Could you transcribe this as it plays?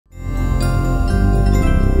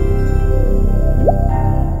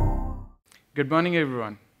Good morning,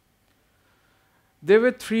 everyone. There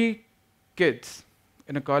were 3 kids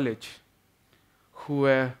in a college who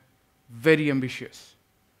were very ambitious.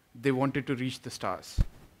 They wanted to reach the stars.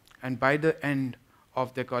 And by the end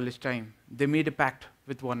of their college time, they made a pact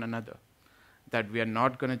with one another that we are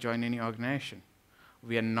not going to join any organization.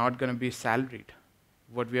 We are not going to be salaried.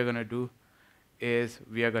 What we are going to do is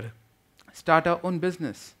we are going to start our own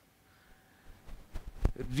business,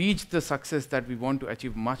 reach the success that we want to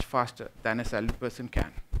achieve much faster than a salaried person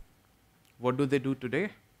can. What do they do today?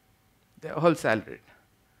 They're all salaried,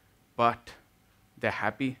 but they're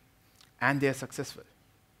happy and they're successful.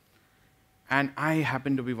 And I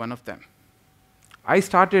happen to be one of them. I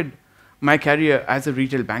started my career as a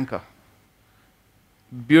retail banker.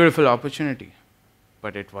 Beautiful opportunity,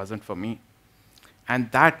 but it wasn't for me.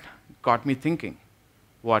 And that got me thinking,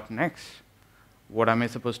 what next? What am I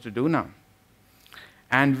supposed to do now?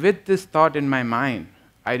 And with this thought in my mind,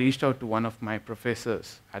 I reached out to one of my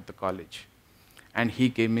professors at the college, and he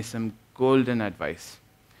gave me some golden advice.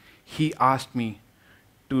 He asked me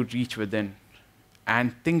to reach within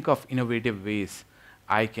and think of innovative ways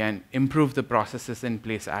I can improve the processes in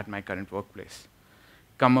place at my current workplace,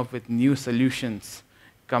 come up with new solutions,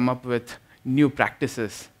 come up with new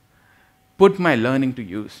practices, put my learning to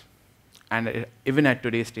use. And even at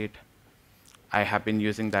today's date, I have been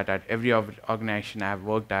using that at every organization I have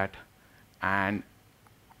worked at, and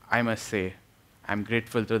I must say, I'm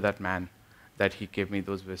grateful to that man that he gave me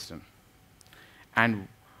those wisdom. And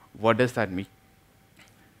what does that mean?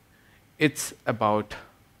 It's about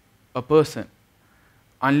a person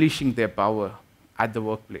unleashing their power at the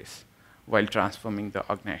workplace while transforming the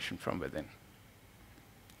organization from within.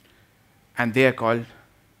 And they are called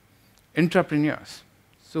intrapreneurs.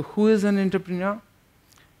 So who is an entrepreneur?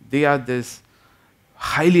 They are these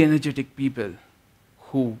highly energetic people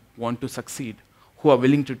who want to succeed, who are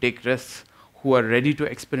willing to take risks, who are ready to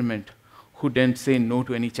experiment, who didn't say no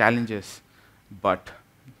to any challenges. But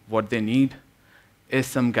what they need is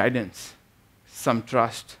some guidance, some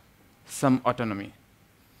trust, some autonomy.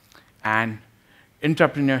 And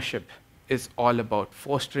intrapreneurship is all about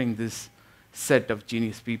fostering this set of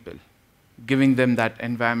genius people, giving them that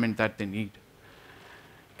environment that they need,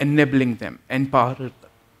 enabling them, empowering them,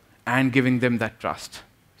 and giving them that trust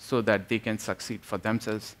so that they can succeed for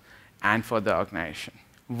themselves and for the organization.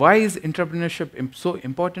 Why is entrepreneurship so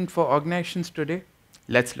important for organizations today?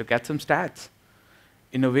 Let's look at some stats.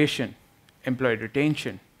 Innovation, employee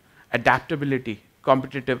retention, adaptability,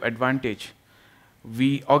 competitive advantage.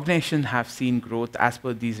 Organizations have seen growth as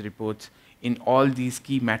per these reports in all these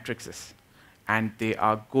key matrices, and they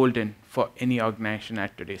are golden for any organization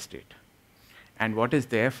at today's date. And what is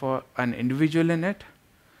there for an individual in it?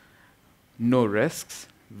 No risks,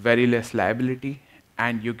 very less liability,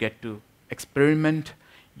 and you get to experiment,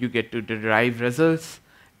 you get to derive results,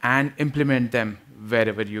 and implement them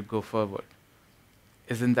wherever you go forward.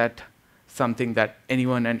 Isn't that something that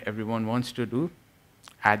anyone and everyone wants to do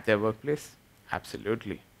at their workplace?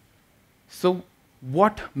 Absolutely. So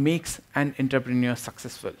what makes an entrepreneur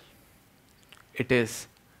successful? It is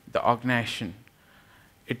the organization.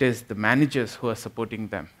 It is the managers who are supporting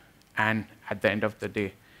them. And at the end of the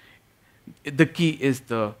day, the key is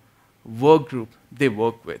the work group they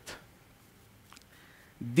work with.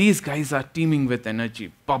 These guys are teeming with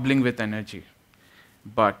energy, bubbling with energy,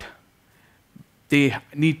 but they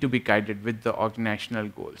need to be guided with the organizational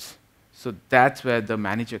goals. So that's where the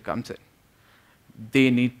manager comes in.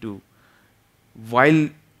 They need to, while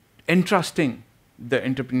entrusting the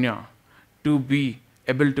entrepreneur to be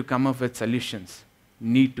able to come up with solutions,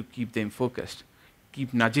 need to keep them focused,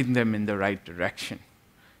 keep nudging them in the right direction,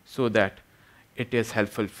 so that it is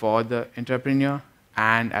helpful for the entrepreneur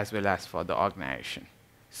and as well as for the organization.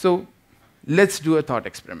 So let's do a thought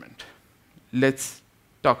experiment. Let's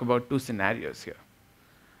talk about 2 scenarios here.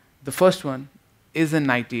 The first one is an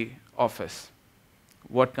IT office.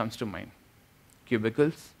 What comes to mind?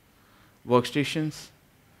 Cubicles, workstations,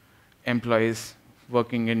 employees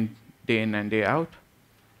working in and day out.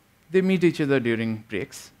 They meet each other during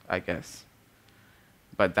breaks, I guess.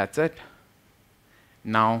 But that's it.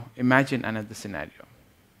 Now imagine another scenario.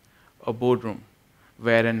 A boardroom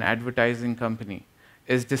where an advertising company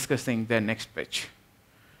is discussing their next pitch.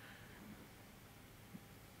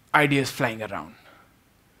 Ideas flying around.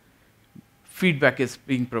 Feedback is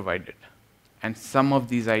being provided. And some of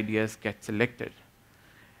these ideas get selected.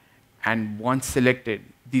 And once selected,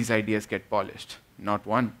 these ideas get polished. Not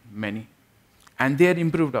one, many. And they are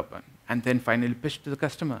improved upon. And then finally pitched to the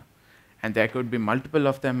customer. And there could be multiple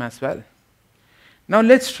of them as well. Now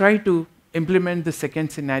let's try to implement the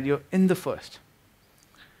second scenario in the first.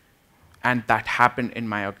 And that happened in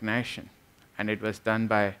my organization. and it was done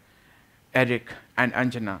by Eric and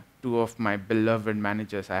Anjana, two of my beloved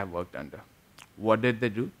managers I have worked under. What did they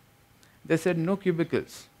do? They said, no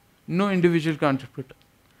cubicles, no individual contributor.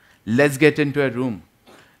 Let's get into a room.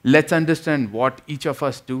 Let's understand what each of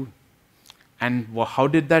us do. And how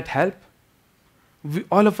did that help?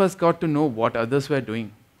 All of us got to know what others were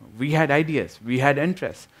doing. We had ideas, we had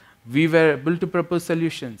interests. We were able to propose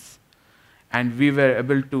solutions. And we were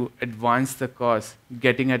able to advance the cause,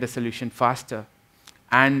 getting at a solution faster.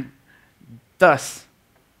 And thus,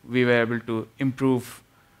 we were able to improve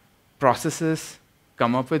processes,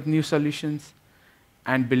 come up with new solutions,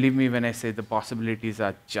 and believe me when I say the possibilities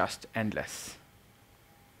are just endless.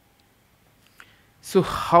 So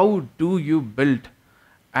how do you build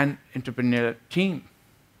an entrepreneurial team?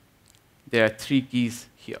 There are 3 keys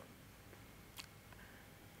here.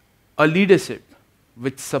 A leadership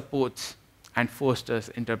which supports and fosters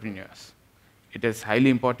entrepreneurs. It is highly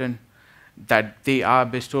important that they are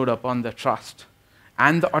bestowed upon the trust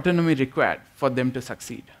and the autonomy required for them to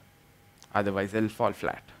succeed. Otherwise, they'll fall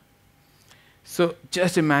flat. So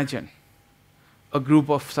just imagine a group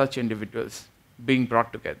of such individuals being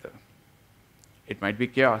brought together. It might be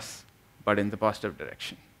chaos, but in the positive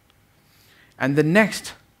direction. And the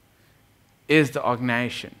next is the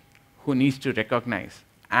organization who needs to recognize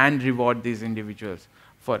and reward these individuals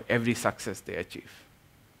for every success they achieve.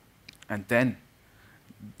 And then,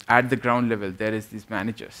 at the ground level, there is these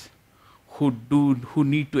managers who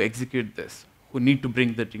need to execute this, who need to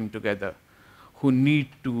bring the team together, who need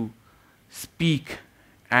to speak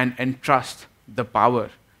and entrust the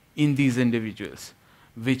power in these individuals,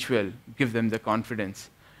 which will give them the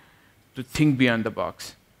confidence to think beyond the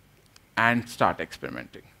box and start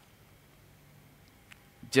experimenting.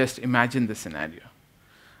 Just imagine the scenario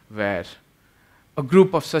where a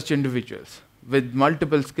group of such individuals with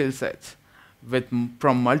multiple skill sets,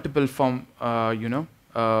 from multiple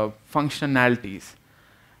functionalities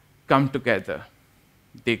come together,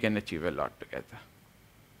 they can achieve a lot together.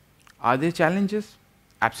 Are there challenges?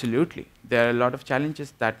 Absolutely. There are a lot of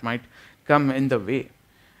challenges that might come in the way.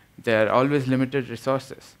 There are always limited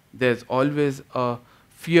resources. There's always a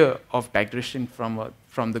fear of digressing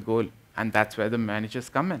from the goal, and that's where the managers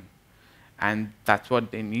come in. And that's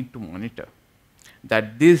what they need to monitor.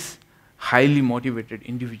 That these highly motivated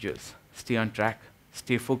individuals stay on track,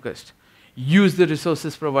 stay focused, use the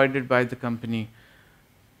resources provided by the company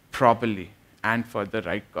properly and for the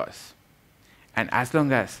right cause. And as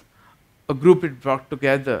long as a group is brought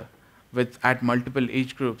together at multiple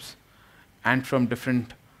age groups and from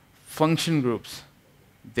different function groups,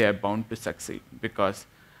 they are bound to succeed because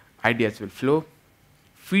ideas will flow,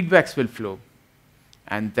 feedbacks will flow,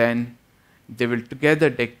 and then they will together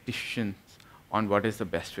take decisions on what is the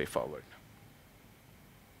best way forward.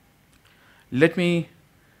 Let me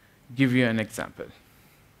give you an example.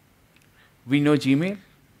 We know Gmail,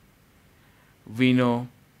 we know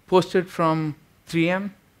Post-it from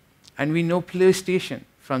 3M, and we know PlayStation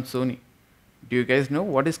from Sony. Do you guys know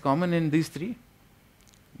what is common in these 3?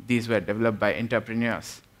 These were developed by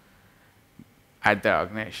entrepreneurs at their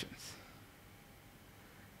organizations.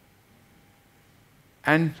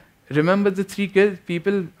 And remember the 3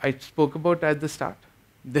 people I spoke about at the start?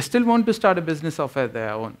 They still want to start a business of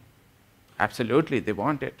their own. Absolutely, they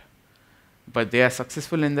want it. But they are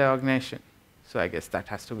successful in their organization. So I guess that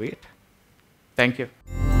has to wait. Thank you.